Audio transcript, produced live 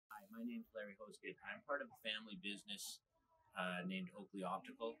name's Larry Hosegood. I'm part of a family business named Oakley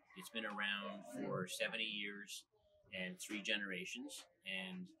Optical. It's been around for 70 years and 3 generations.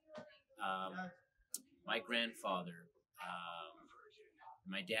 And my grandfather,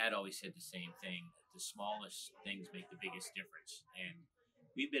 my dad always said the same thing: the smallest things make the biggest difference. And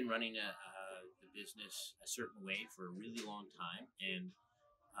we've been running the business a certain way for a really long time, and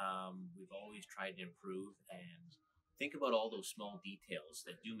we've always tried to improve and think about all those small details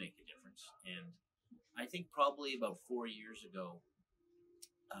that do make a difference. And I think probably about 4 years ago,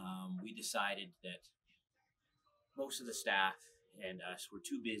 we decided that most of the staff and us were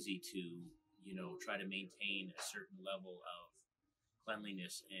too busy to, try to maintain a certain level of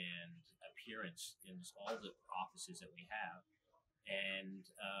cleanliness and appearance in all the offices that we have. And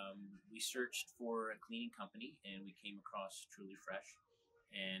we searched for a cleaning company, and we came across Truly Fresh.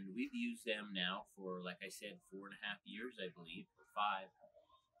 And we've used them now for, like I said, 4.5 years, I believe, or 5.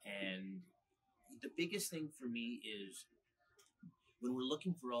 And the biggest thing for me is when we're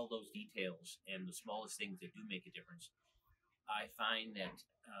looking for all those details and the smallest things that do make a difference, I find that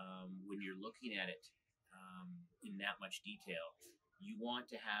when you're looking at it in that much detail, you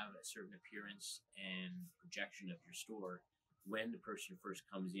want to have a certain appearance and projection of your store when the person first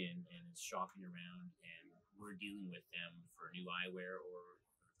comes in and is shopping around and we're dealing with them for new eyewear or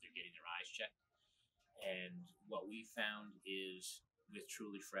if they're getting their eyes checked. And what we found is with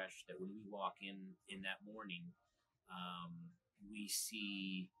Truly Fresh that when we walk in that morning, we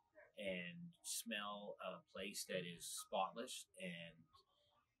see and smell a place that is spotless and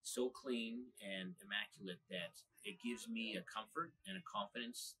so clean and immaculate that it gives me a comfort and a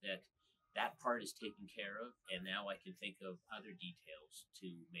confidence that that part is taken care of, and now I can think of other details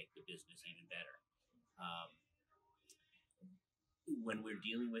to make the business even better. When we're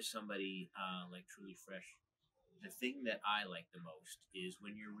dealing with somebody like Truly Fresh, the thing that I like the most is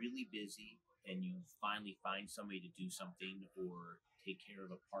when you're really busy and you finally find somebody to do something or take care of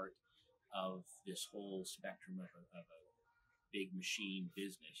a part of this whole spectrum of a big machine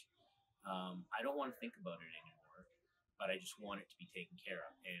business. I don't want to think about it anymore, but I just want it to be taken care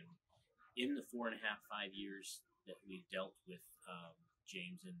of. And in the 4.5, 5 years that we've dealt with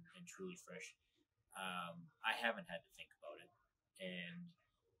James and Truly Fresh, I haven't had to think about it. And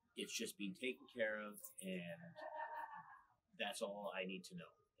it's just being taken care of, and that's all I need to know.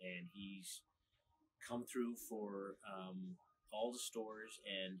 And he's come through for all the stores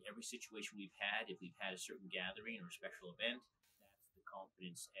and every situation we've had. If we've had a certain gathering or a special event, that's the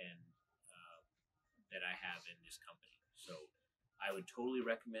confidence and that I have in this company. So I would totally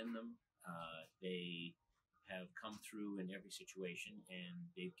recommend them. They have come through in every situation, and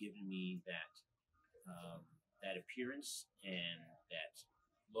they've given me that that appearance and that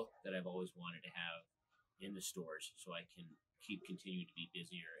look that I've always wanted to have in the stores, so I can continuing to be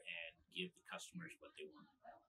busier and give the customers what they want.